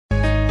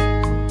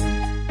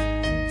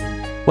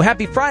Well,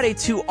 happy Friday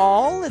to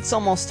all. It's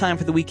almost time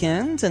for the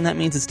weekend, and that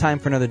means it's time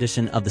for another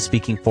edition of the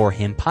Speaking for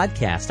Him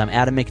podcast. I'm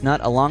Adam McNutt,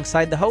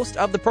 alongside the host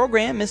of the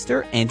program,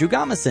 Mr. Andrew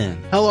Gomison.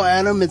 Hello,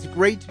 Adam. It's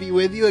great to be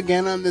with you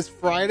again on this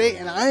Friday,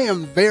 and I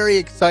am very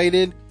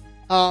excited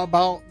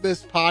about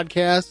this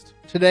podcast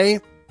today.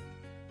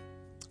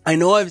 I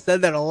know I've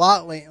said that a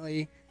lot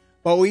lately,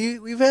 but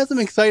we've had some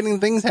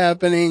exciting things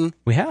happening.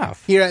 We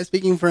have. Here at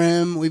Speaking for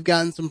Him. We've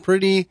gotten some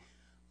pretty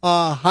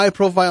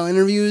high-profile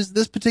interviews.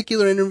 This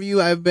particular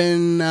interview, I've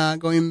been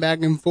going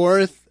back and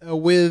forth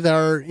with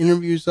our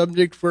interview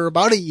subject for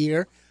about a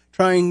year,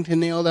 trying to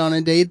nail down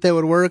a date that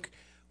would work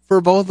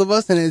for both of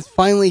us, and it's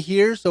finally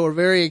here, so we're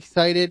very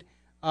excited.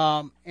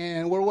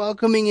 And we're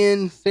welcoming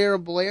in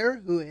Saira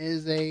Blair, who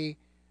is a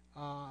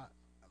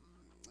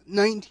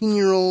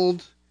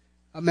 19-year-old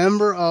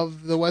member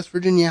of the West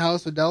Virginia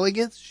House of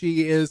Delegates.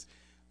 She is,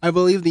 I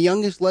believe, the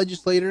youngest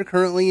legislator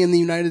currently in the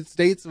United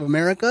States of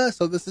America,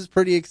 so this is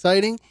pretty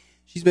exciting.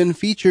 She's been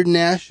featured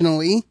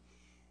nationally,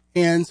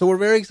 and so we're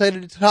very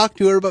excited to talk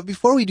to her. But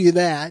before we do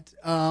that,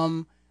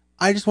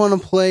 I just want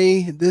to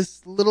play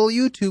this little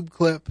YouTube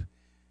clip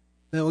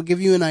that will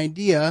give you an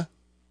idea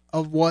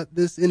of what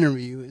this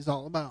interview is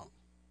all about.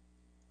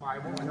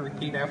 Bible and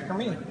repeat after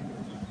me.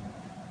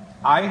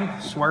 I,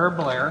 Saira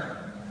Blair,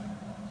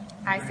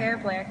 I,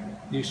 Saira Blair,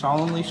 do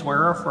solemnly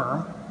swear or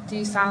affirm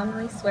do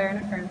solemnly swear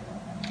and affirm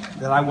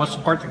that I will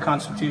support the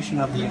Constitution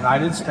of the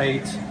United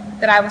States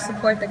that I will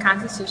support the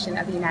Constitution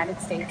of the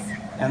United States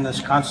and the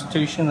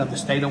Constitution of the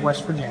State of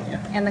West Virginia,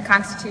 and the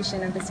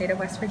Constitution of the State of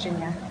West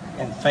Virginia,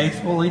 and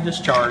faithfully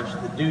discharge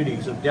the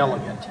duties of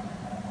delegate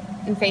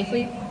and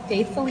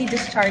faithfully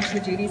discharge the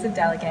duties of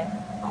delegate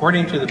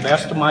according to the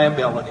best of my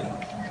ability,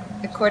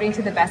 according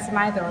to the best of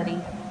my ability,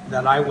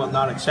 that I will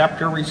not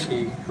accept or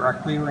receive,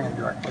 directly or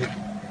indirectly,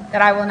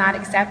 that I will not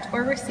accept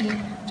or receive,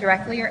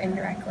 directly or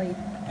indirectly,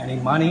 any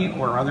money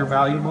or other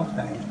valuable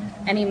thing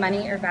any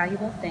money or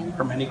valuable thing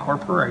from any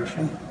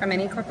corporation,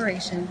 company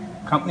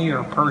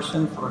or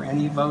person for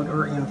any vote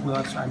or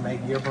influence I may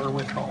give or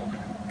withhold.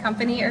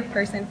 company or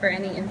person for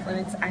any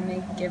influence I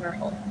may give or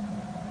hold.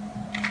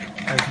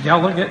 As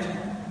delegate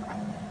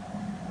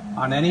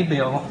on any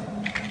bill,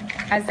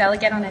 As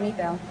delegate on any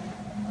bill,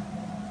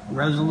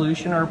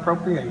 resolution or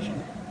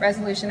appropriation,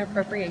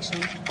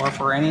 or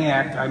for any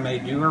act I may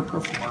do or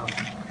perform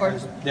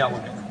as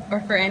delegate.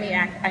 for any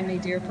act I may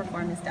do or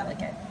perform as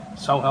delegate.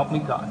 So help me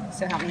God.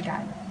 So help me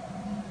God.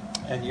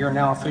 And you're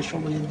now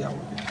officially a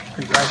delegate.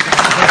 Congratulations.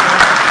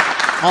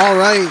 All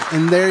right,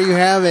 and there you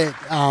have it.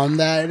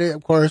 That,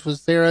 of course,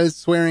 was Saira's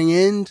swearing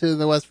in to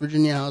the West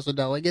Virginia House of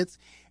Delegates.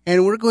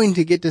 And we're going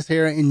to get to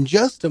Saira in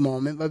just a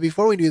moment. But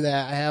before we do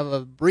that, I have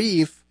a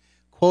brief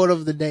quote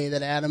of the day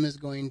that Adam is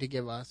going to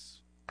give us,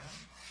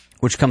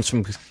 Which comes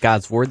from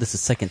God's Word. This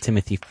is 2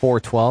 Timothy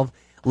 4:12.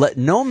 Let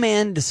no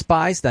man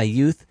despise thy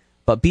youth,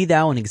 but be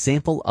thou an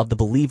example of the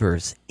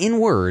believers, in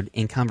word,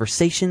 in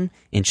conversation,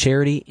 in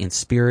charity, in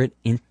spirit,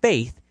 in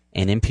faith,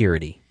 and in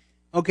purity.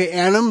 Okay,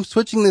 Adam,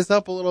 switching this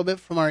up a little bit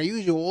from our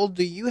usual,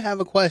 do you have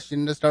a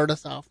question to start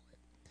us off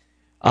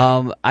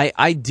with?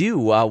 I do.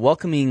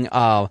 Welcoming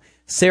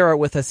Saira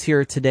with us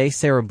here today,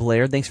 Saira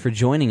Blair. Thanks for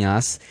joining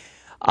us.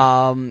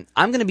 I'm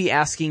going to be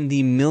asking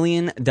the $1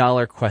 million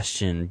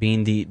question,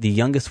 being the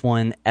youngest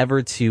one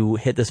ever to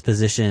hit this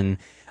position.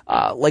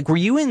 Were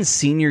you in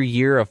senior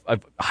year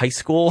of high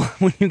school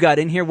when you got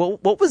in here?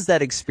 What was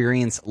that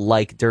experience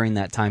like during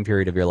that time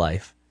period of your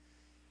life?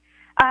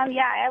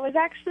 Yeah, I was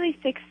actually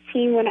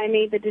 16 when I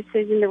made the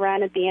decision to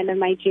run at the end of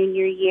my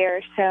junior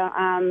year.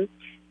 So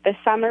the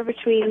summer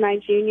between my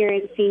junior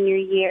and senior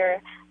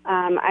year,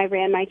 I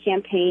ran my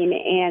campaign,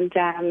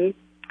 and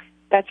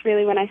that's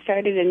really when I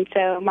started. And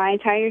so my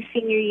entire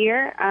senior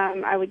year,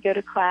 I would go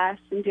to class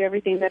and do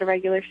everything that a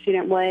regular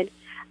student would.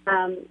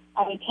 I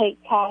would take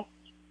tests.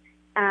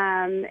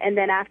 And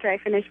then after I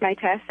finished my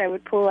test, I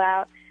would pull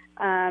out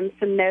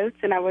some notes,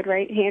 and I would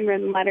write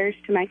handwritten letters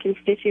to my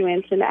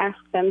constituents and ask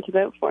them to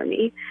vote for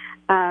me.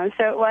 So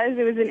it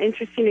was an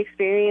interesting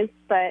experience,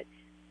 but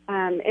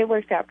it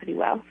worked out pretty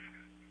well.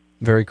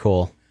 Very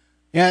cool.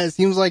 Yeah, it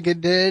seems like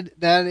it did.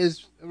 That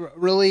is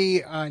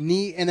really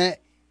neat, and it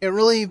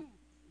really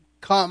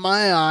caught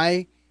my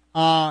eye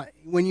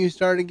when you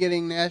started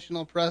getting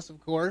national press,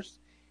 of course,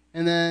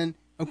 and then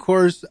of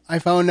course, I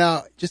found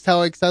out just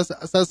how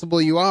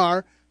accessible you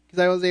are because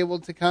I was able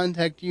to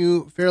contact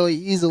you fairly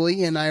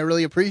easily, and I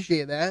really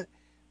appreciate that.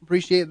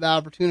 Appreciate the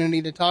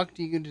opportunity to talk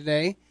to you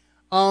today.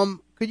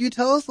 Could you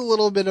tell us a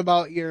little bit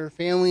about your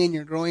family and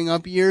your growing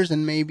up years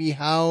and maybe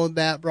how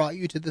that brought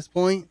you to this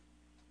point?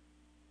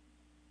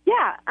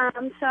 Yeah,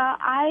 so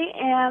I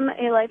am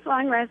a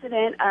lifelong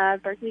resident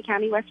of Berkeley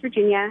County, West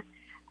Virginia.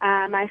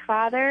 My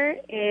father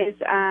is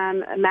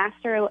a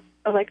master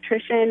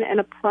electrician and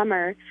a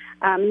plumber.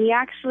 He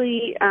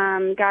actually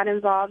got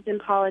involved in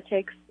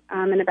politics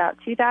in about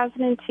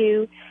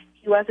 2002.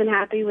 He wasn't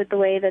happy with the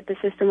way that the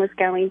system was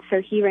going,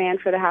 so he ran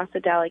for the House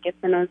of Delegates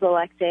and was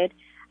elected.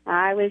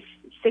 I was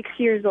 6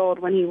 years old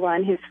when he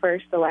won his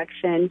first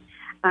election.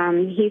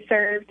 He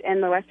served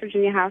in the West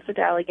Virginia House of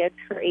Delegates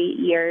for 8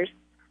 years.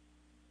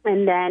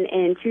 And then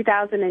in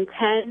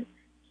 2010,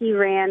 he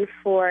ran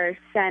for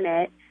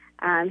Senate.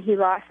 He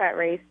lost that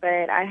race,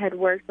 but I had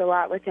worked a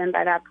lot with him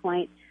by that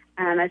point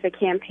as a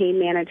campaign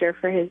manager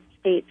for his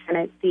state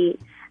Senate seat.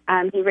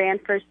 He ran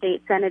for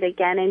state Senate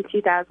again in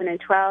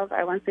 2012.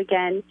 I once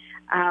again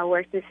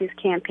worked as his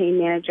campaign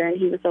manager, and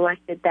he was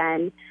elected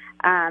then.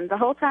 The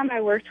whole time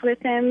I worked with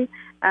him,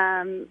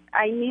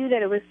 I knew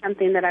that it was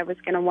something that I was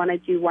going to want to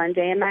do one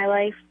day in my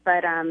life,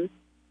 but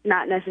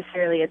not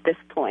necessarily at this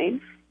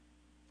point.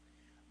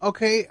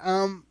 Okay,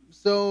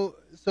 so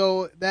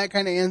that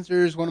kind of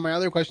answers one of my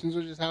other questions,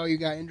 which is how you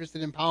got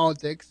interested in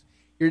politics.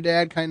 Your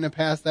dad kind of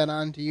passed that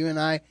on to you, and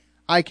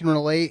I can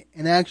relate.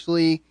 And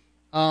actually,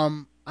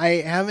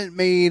 I haven't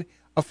made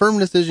a firm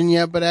decision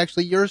yet, but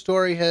actually your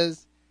story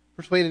has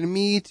persuaded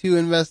me to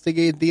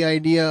investigate the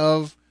idea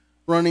of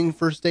running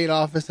for state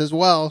office as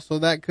well. So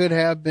that could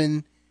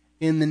happen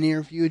in the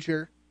near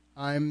future.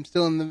 I'm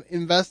still in the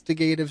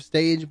investigative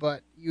stage,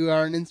 but you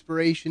are an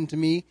inspiration to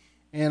me,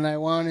 and I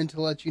wanted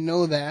to let you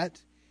know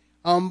that.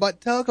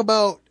 But talk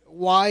about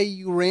why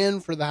you ran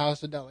for the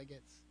House of Delegates.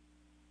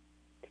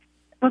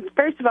 Well,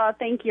 first of all,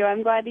 thank you.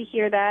 I'm glad to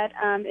hear that,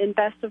 and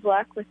best of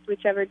luck with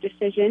whichever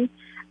decision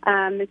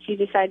that you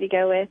decide to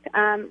go with.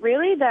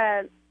 Really,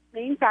 the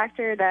main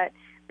factor that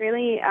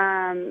really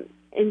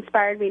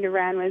inspired me to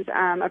run was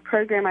a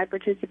program I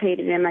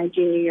participated in my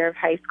junior year of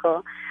high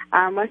school.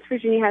 West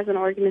Virginia has an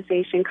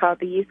organization called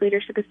the Youth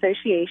Leadership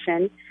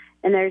Association,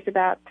 and there's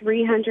about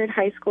 300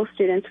 high school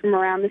students from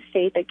around the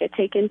state that get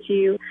taken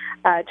to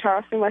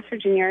Charleston, West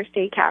Virginia, our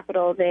state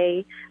capital.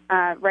 They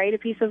write a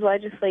piece of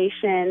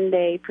legislation.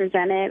 They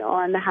present it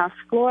on the House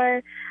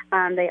floor.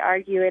 They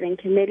argue it in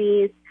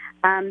committees.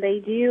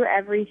 They do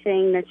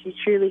everything that you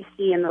truly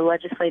see in the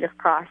legislative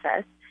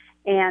process.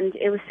 And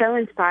it was so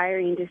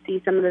inspiring to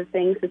see some of the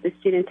things that the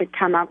students had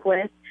come up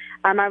with.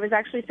 I was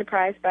actually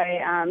surprised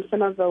by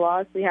some of the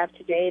laws we have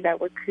today that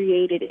were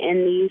created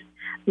in these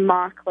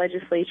mock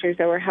legislatures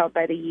that were held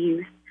by the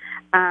youth.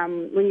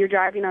 When you're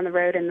driving on the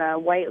road and the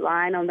white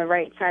line on the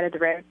right side of the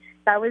road,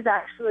 that was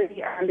actually,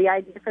 the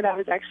idea for that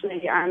was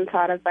actually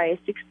thought of by a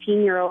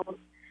 16-year-old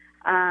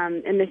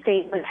in the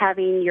state with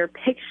having your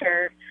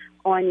picture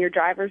on your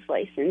driver's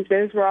license.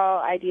 Those were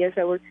all ideas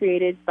that were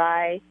created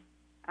by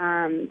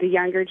the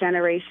younger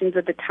generations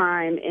at the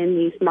time in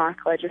these mock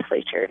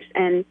legislatures.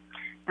 And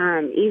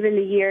even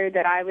the year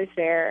that I was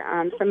there,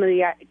 some of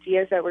the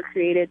ideas that were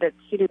created that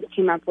students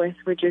came up with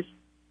were just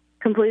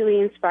completely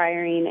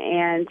inspiring,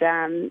 and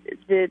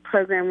the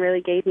program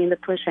really gave me the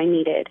push I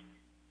needed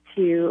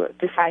to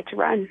decide to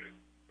run.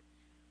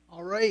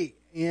 All right,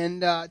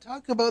 and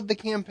talk about the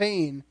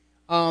campaign.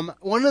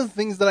 One of the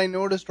things that I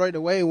noticed right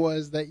away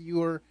was that you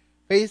were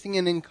facing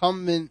an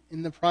incumbent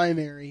in the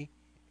primary,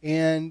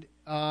 and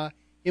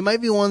it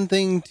might be one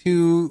thing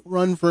to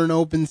run for an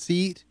open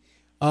seat,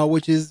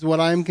 which is what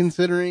I'm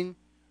considering,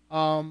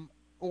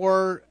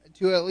 or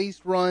to at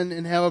least run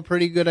and have a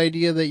pretty good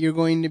idea that you're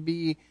going to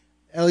be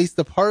at least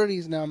the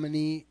party's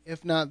nominee,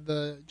 if not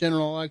the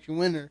general election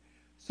winner.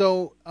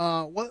 So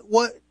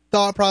what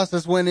thought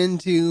process went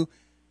into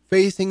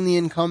facing the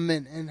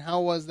incumbent, and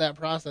how was that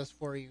process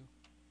for you?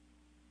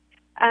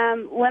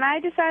 When I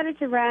decided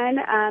to run,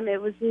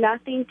 it was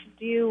nothing to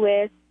do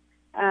with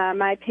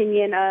my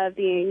opinion of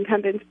the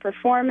incumbent's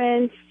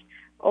performance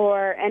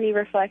or any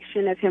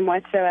reflection of him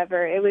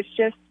whatsoever. It was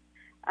just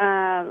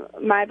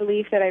my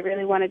belief that I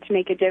really wanted to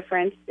make a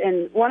difference.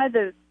 And one of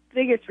the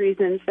biggest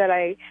reasons that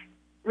I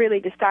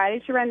really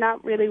decided to run,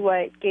 not really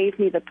what gave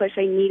me the push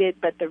I needed,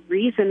 but the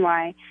reason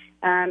why,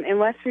 in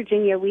West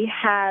Virginia, we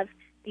have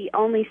the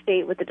only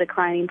state with a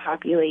declining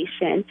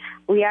population.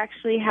 We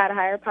actually had a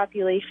higher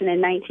population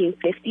in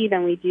 1950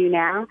 than we do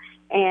now,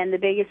 and the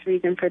biggest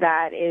reason for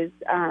that is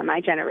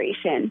my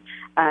generation.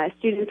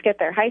 Students get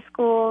their high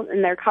school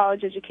and their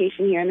college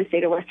education here in the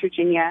state of West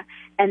Virginia,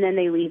 and then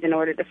they leave in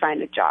order to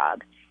find a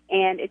job.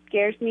 And it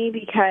scares me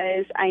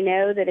because I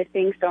know that if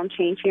things don't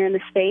change here in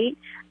the state,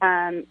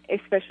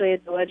 especially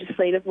at the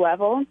legislative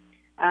level,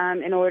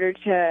 in order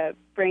to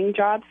bring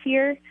jobs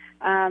here,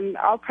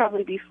 I'll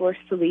probably be forced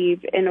to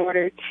leave in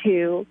order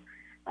to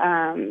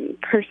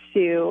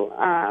pursue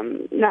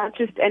not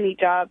just any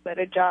job, but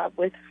a job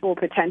with full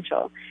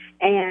potential.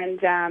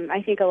 And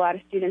I think a lot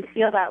of students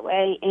feel that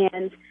way.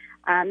 And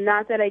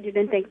not that I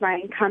didn't think my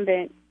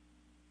incumbent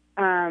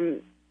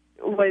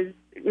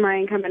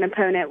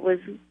opponent was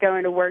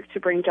going to work to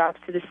bring jobs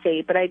to the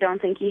state, but I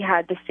don't think he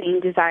had the same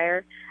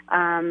desire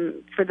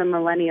for the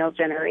millennial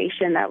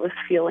generation that was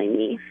fueling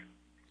me.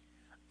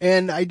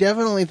 And I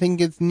definitely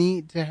think it's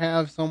neat to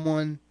have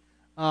someone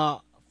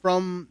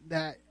from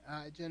that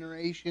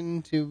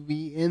generation to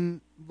be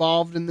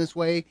involved in this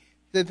way.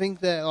 I think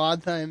that a lot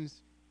of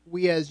times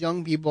we as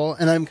young people,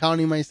 and I'm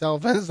counting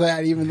myself as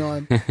that even though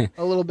I'm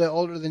a little bit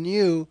older than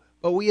you,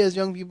 but we as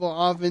young people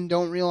often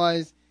don't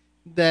realize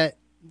that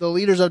the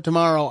leaders of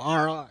tomorrow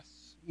are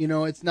us. You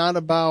know, it's not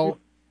about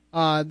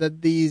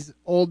that the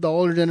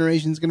older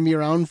generation is going to be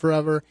around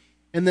forever.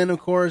 And then, of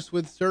course,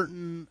 with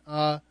certain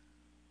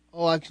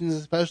elections,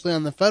 especially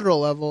on the federal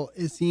level,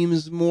 it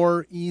seems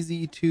more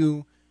easy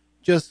to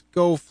just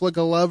go flick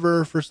a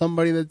lever for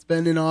somebody that's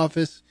been in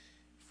office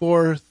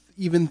for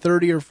even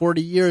 30 or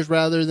 40 years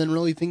rather than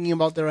really thinking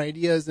about their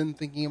ideas and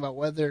thinking about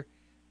whether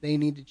they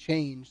need to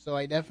change. So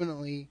I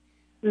definitely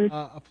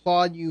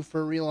applaud you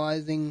for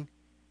realizing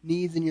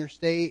needs in your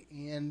state.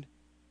 And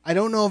I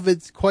don't know if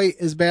it's quite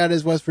as bad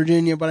as West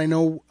Virginia, but I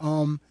know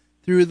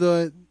through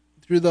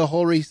the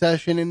whole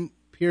recession and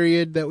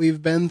period that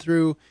we've been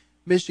through,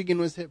 Michigan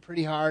was hit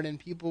pretty hard, and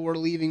people were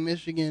leaving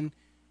Michigan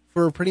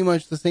for pretty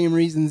much the same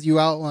reasons you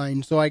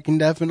outlined. So I can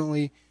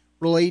definitely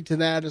relate to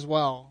that as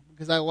well,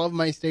 because I love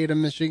my state of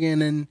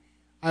Michigan, and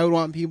I would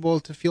want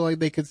people to feel like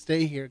they could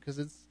stay here because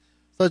it's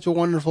such a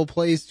wonderful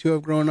place to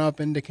have grown up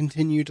and to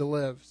continue to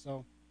live.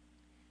 So,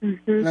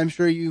 and I'm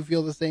sure you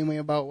feel the same way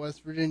about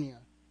West Virginia.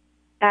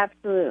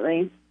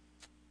 Absolutely.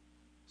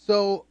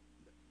 So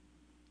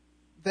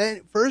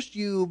then first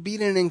you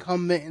beat an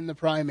incumbent in the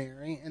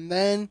primary, and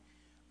then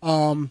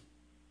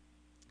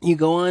you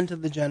go on to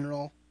the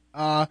general.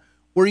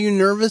 Were you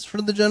nervous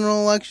for the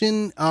general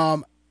election?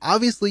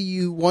 Obviously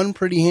you won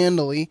pretty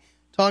handily.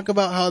 Talk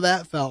about how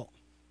that felt.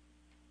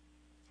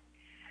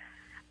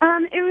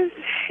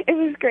 It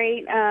was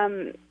great.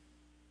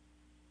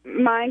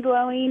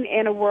 Mind-blowing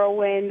and a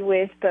whirlwind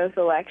with both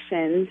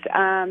elections.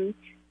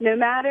 No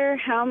matter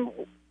how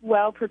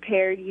well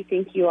prepared you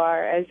think you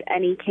are as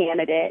any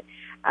candidate,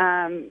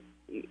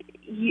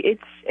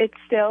 it's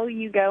still,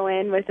 you go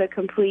in with a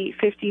complete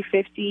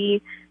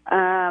 50-50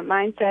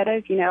 mindset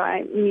of,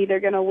 I'm either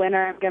going to win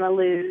or I'm going to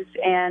lose.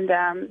 And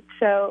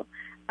so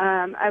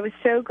I was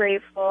so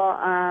grateful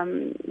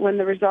when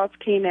the results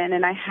came in,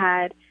 and I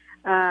had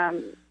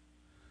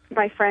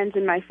my friends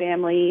and my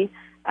family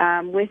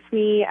with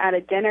me at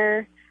a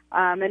dinner,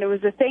 and it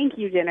was a thank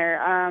you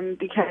dinner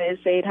because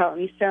they'd helped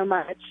me so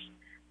much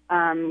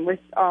with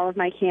all of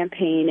my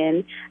campaign,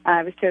 and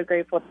I was so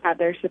grateful to have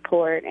their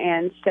support.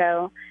 And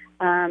so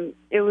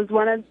it was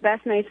one of the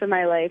best nights of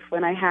my life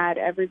when I had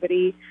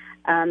everybody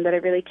that I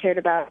really cared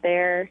about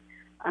there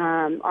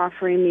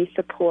offering me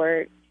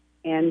support,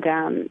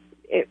 and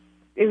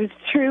it was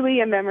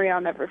truly a memory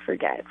I'll never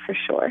forget, for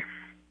sure.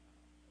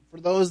 For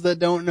those that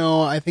don't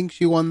know, I think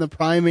she won the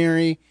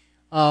primary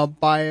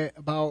by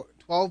about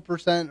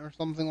 12% or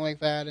something like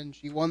that, and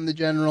she won the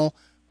general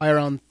by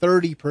around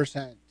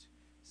 30%.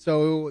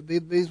 So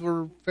these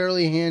were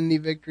fairly handy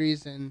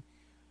victories. And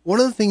one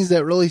of the things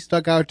that really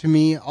stuck out to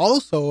me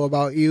also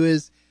about you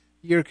is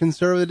your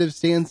conservative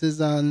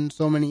stances on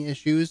so many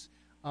issues.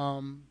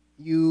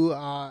 You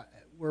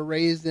were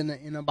raised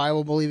in a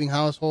Bible-believing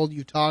household.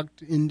 You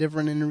talked in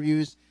different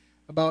interviews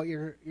about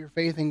your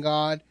faith in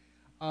God.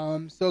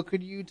 So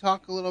could you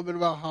talk a little bit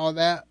about how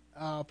that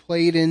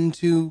played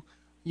into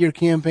your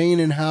campaign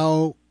and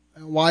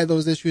why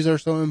those issues are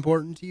so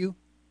important to you?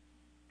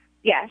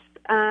 Yes.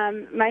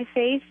 My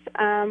faith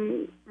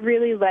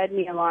really led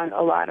me along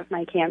a lot of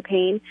my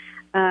campaign,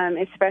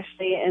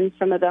 especially in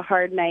some of the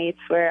hard nights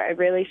where I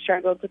really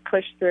struggled to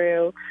push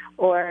through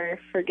or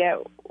forget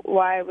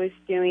why I was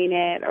doing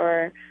it,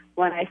 or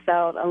when I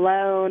felt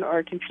alone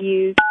or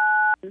confused.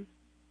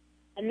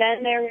 And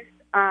then there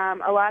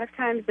was a lot of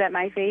times that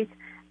my faith,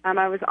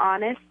 I was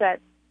honest that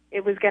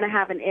it was going to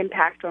have an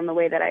impact on the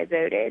way that I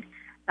voted.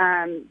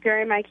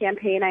 During my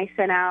campaign, I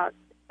sent out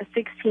a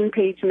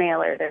 16-page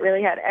mailer that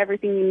really had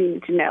everything you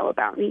needed to know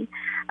about me.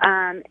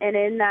 And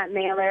in that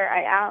mailer,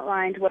 I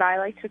outlined what I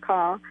like to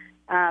call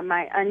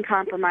my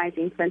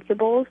uncompromising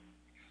principles.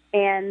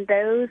 And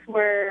those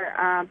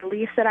were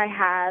beliefs that I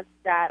have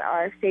that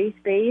are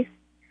faith-based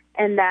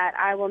and that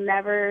I will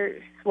never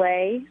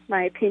sway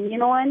my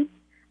opinion on,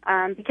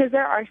 because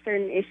there are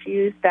certain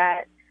issues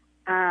that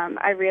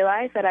I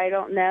realize that I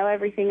don't know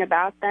everything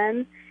about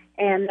them,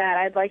 and that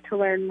I'd like to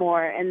learn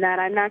more, and that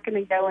I'm not going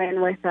to go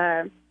in with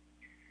a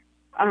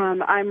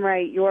I'm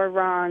right, you're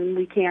wrong,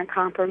 we can't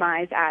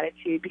compromise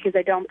attitude, because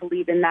I don't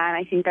believe in that.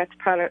 I think that's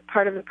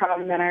part of the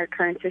problem that our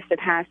current system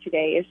has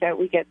today, is that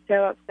we get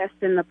so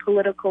obsessed in the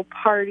political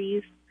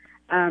parties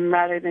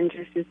rather than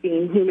just as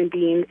being human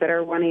beings that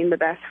are wanting the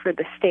best for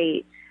the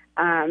state,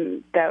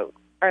 that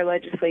our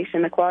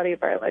legislation, the quality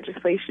of our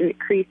legislation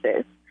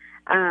increases.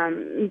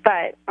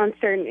 But on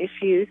certain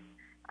issues,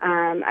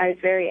 I was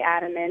very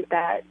adamant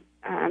that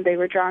they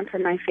were drawn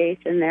from my faith,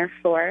 and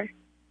therefore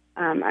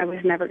I was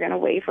never going to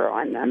waver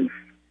on them.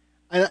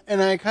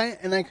 And I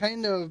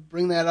kind of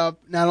bring that up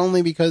not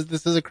only because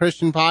this is a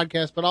Christian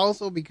podcast, but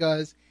also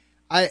because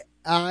I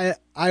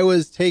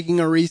was taking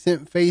a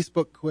recent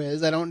Facebook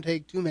quiz. I don't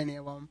take too many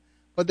of them,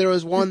 but there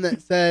was one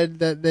that said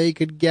that they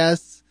could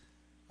guess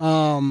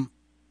how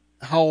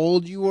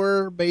old you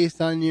were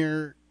based on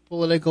your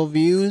political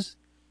views.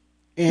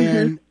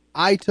 And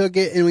I took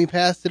it and we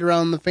passed it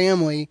around the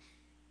family,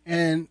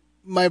 and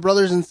my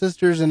brothers and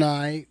sisters and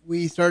I,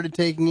 we started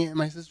taking it, and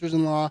my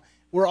sisters-in-law,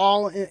 we're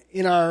all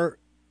in our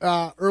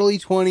early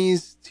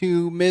 20s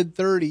to mid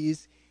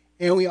 30s,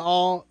 and we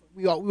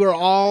were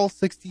all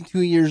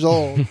 62 years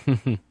old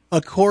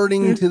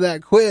according to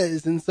that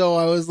quiz. And so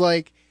I was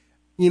like,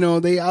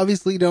 they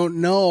obviously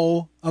don't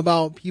know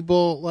about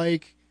people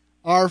like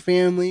our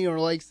family or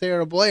like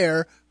Saira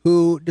Blair,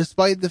 who,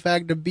 despite the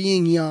fact of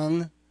being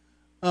young,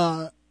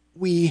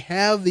 we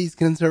have these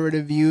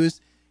conservative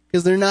views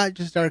because they're not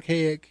just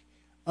archaic,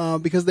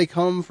 because they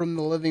come from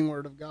the living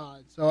Word of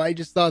God. So I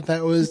just thought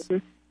that was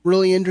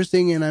really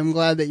interesting, and I'm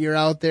glad that you're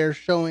out there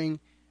showing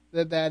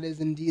that that is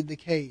indeed the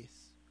case.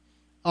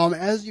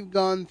 As you've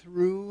gone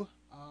through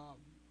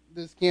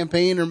this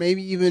campaign, or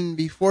maybe even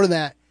before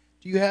that,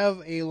 do you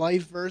have a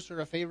life verse or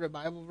a favorite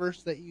Bible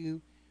verse that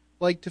you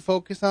like to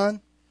focus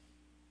on?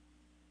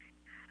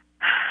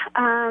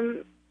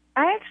 I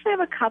actually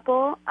have a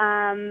couple.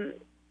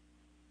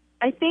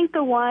 I think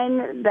the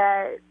one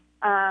that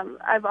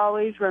I've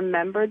always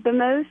remembered the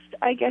most,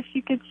 I guess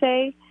you could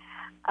say,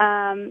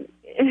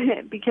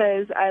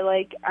 because I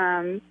like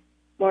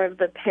more of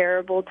the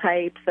parable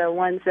type, the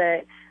ones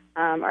that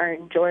are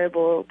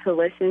enjoyable to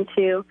listen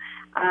to,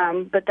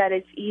 but that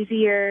it's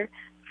easier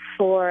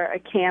for a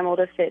camel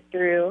to fit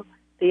through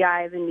the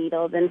eye of a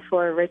needle than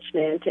for a rich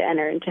man to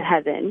enter into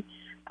heaven.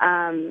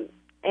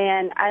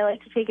 And I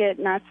like to take it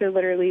not so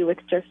literally with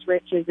just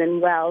riches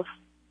and wealth,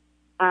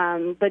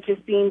 but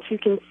just being too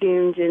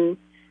consumed in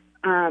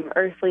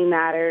earthly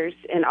matters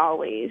and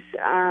always.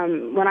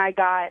 When I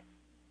got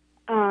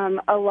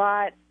a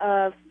lot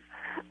of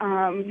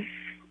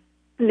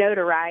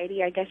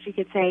notoriety, I guess you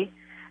could say,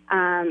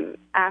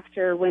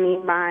 after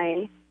winning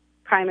my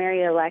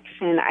primary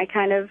election, I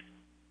kind of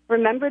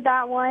remembered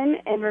that one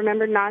and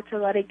remembered not to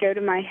let it go to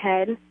my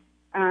head,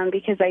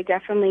 because I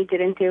definitely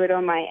didn't do it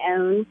on my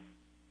own.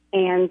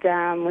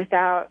 And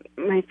without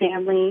my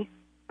family,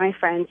 my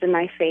friends, and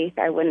my faith,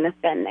 I wouldn't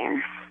have been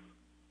there.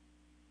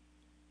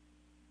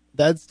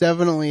 That's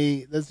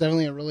definitely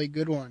a really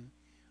good one.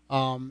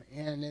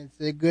 And it's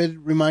a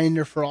good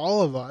reminder for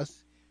all of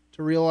us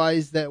to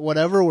realize that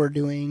whatever we're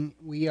doing,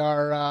 we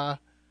are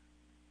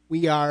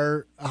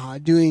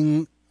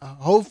doing,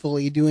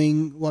 hopefully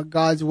doing what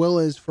God's will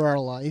is for our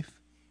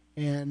life,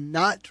 and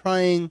not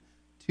trying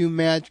to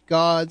match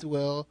God's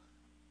will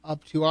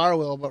up to our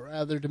will, but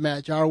rather to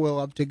match our will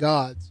up to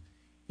God's.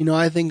 You know,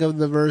 I think of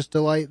the verse,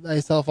 delight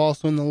thyself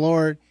also in the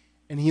Lord,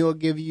 and he will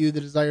give you the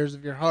desires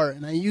of your heart.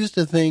 And I used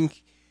to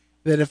think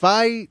that if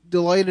I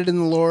delighted in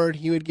the Lord,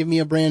 he would give me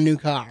a brand new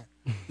car.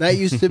 That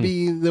used to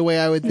be the way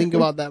I would think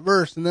about that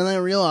verse. And then I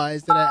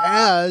realized that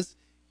as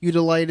you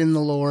delight in the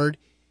Lord,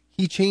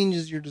 he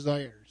changes your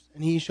desires,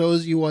 and he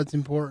shows you what's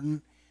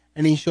important,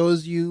 and he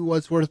shows you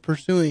what's worth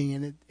pursuing.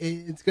 And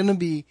it's going to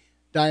be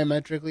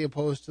diametrically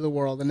opposed to the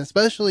world. And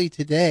especially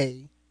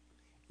today,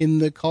 in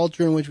the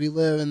culture in which we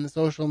live, in the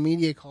social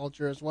media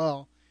culture as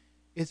well,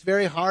 it's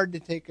very hard to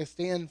take a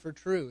stand for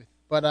truth.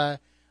 But I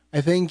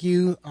thank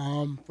you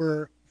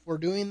for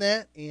doing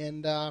that,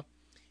 and I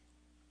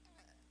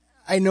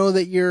know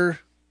that you're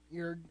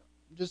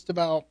just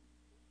about,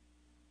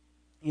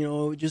 you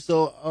know, just a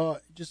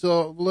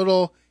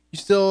little. You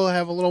still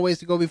have a little ways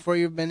to go before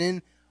you've been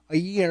in a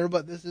year,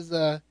 but this is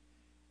a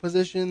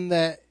position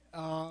that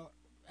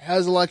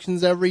has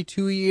elections every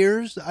 2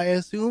 years, I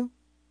assume?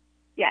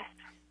 Yes.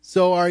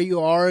 So are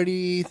you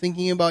already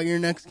thinking about your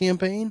next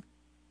campaign?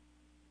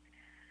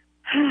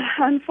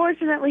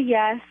 Unfortunately,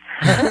 yes.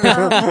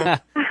 I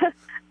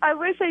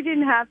wish I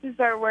didn't have to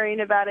start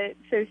worrying about it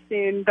so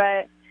soon,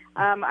 but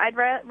I'd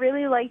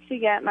really like to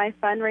get my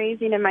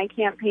fundraising and my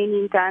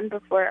campaigning done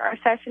before our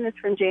session is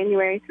from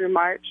January through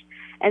March.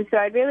 And so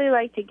I'd really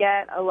like to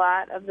get a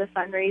lot of the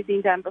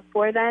fundraising done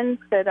before then,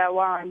 so that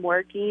while I'm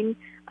working,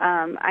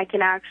 I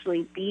can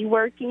actually be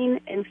working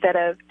instead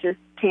of just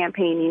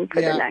campaigning for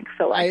the next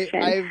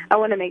election. I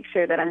want to make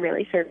sure that I'm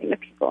really serving the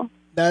people.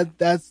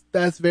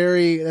 That's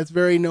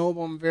very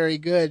noble and very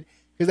good,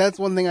 because that's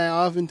one thing I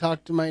often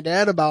talk to my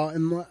dad about.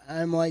 And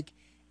I'm like,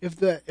 if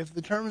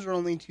the terms are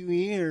only 2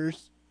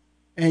 years,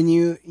 and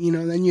you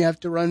know then you have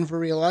to run for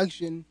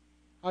re-election,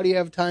 how do you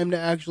have time to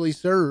actually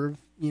serve?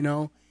 You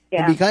know.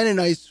 Yeah. It'd be kind of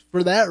nice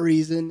for that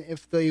reason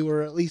if they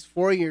were at least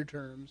 4-year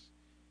terms,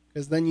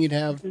 because then you'd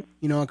have,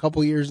 you know, a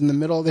couple years in the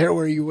middle there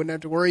where you wouldn't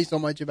have to worry so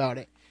much about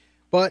it.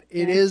 But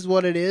it is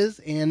what it is,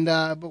 and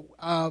I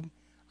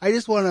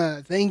just want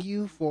to thank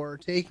you for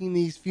taking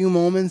these few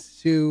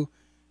moments to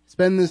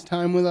spend this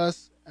time with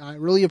us. I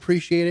really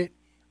appreciate it.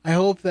 I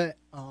hope that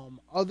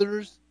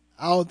others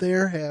out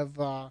there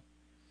have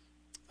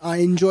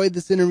enjoyed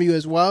this interview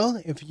as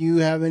well. If you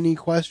have any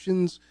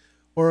questions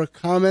or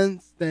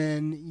comments,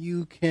 then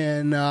you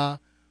can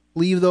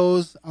leave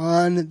those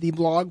on the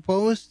blog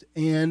post,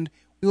 and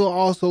we will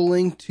also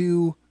link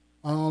to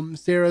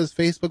Sarah's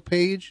Facebook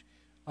page,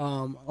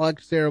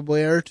 elect Saira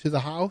Blair to the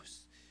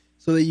House,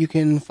 so that you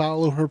can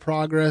follow her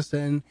progress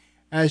and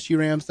as she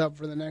ramps up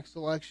for the next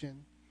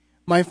election.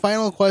 My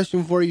final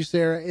question for you,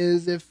 Sarah,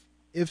 is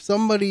if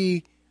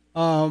somebody,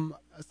 some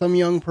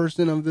young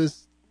person of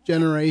this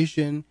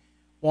generation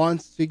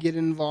wants to get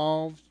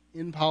involved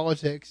in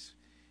politics,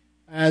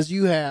 as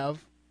you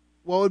have,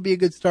 what would be a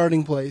good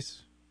starting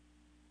place?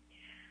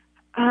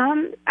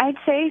 I'd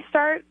say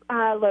start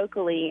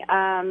locally.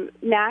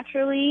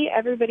 Naturally,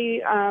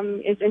 everybody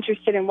is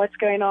interested in what's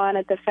going on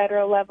at the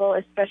federal level,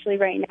 especially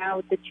right now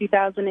with the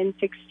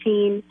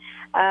 2016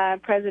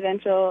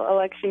 presidential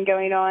election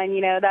going on.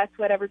 You know, that's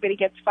what everybody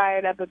gets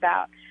fired up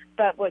about.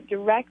 But what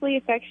directly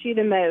affects you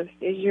the most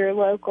is your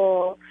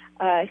local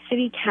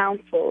city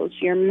councils,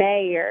 your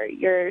mayor,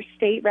 your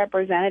state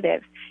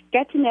representatives.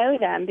 Get to know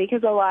them,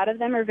 because a lot of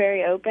them are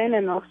very open,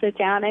 and they'll sit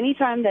down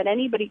anytime that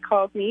anybody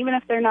calls me, even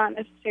if they're not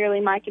necessarily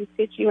my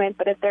constituent,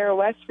 but if they're a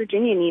West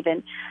Virginian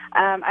even.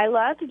 I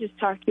love to just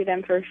talk to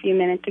them for a few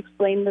minutes,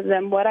 explain to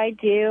them what I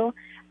do,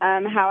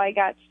 how I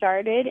got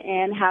started,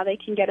 and how they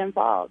can get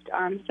involved.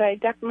 So I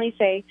definitely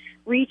say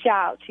reach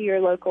out to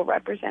your local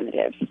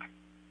representatives.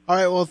 All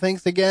right, well,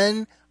 thanks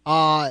again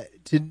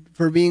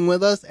for being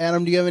with us.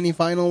 Adam, do you have any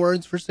final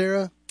words for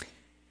Saira?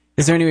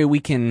 Is there any way we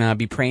can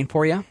be praying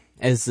for you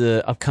as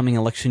the upcoming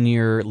election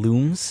year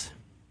looms?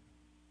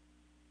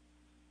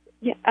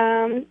 Yeah,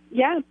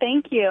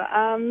 thank you.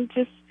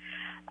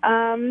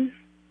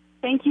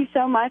 Thank you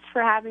so much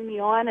for having me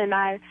on, and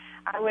I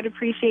would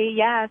appreciate,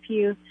 if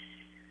you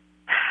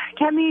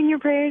kept me in your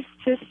prayers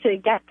just to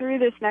get through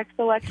this next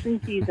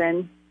election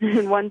season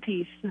in one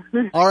piece.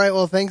 All right,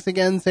 well, thanks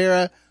again,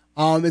 Saira.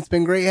 It's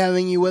been great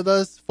having you with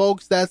us.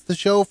 Folks, that's the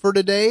show for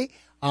today.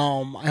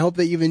 I hope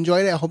that you've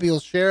enjoyed it. I hope you'll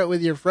share it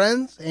with your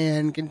friends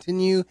and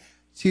continue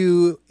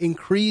to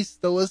increase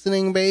the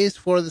listening base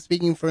for the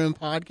Speaking for Him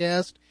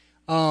podcast.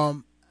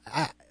 All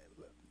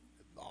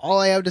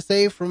I have to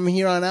say from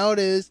here on out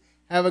is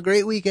have a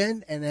great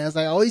weekend. And as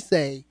I always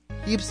say,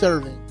 keep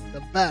serving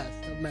the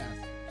best of masters.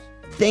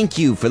 Thank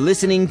you for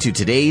listening to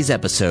today's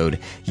episode.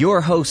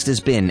 Your host has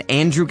been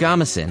Andrew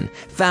Gomison,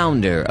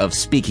 founder of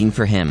Speaking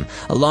for Him,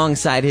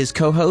 alongside his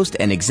co-host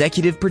and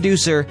executive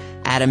producer,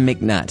 Adam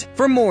McNutt.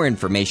 For more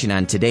information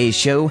on today's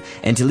show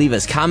and to leave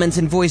us comments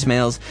and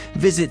voicemails,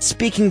 visit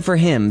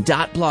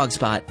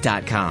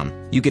speakingforhim.blogspot.com.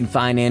 You can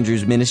find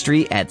Andrew's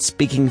ministry at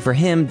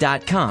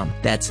speakingforhim.com.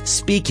 That's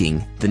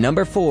speaking,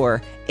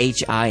 4,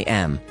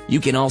 HIM. You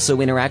can also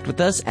interact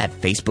with us at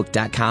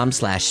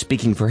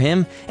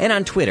facebook.com/speakingforhim and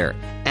on Twitter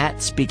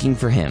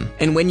 @speakingforhim.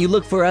 And when you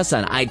look for us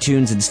on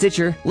iTunes and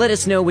Stitcher, let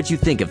us know what you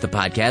think of the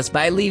podcast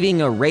by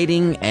leaving a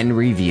rating and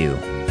review.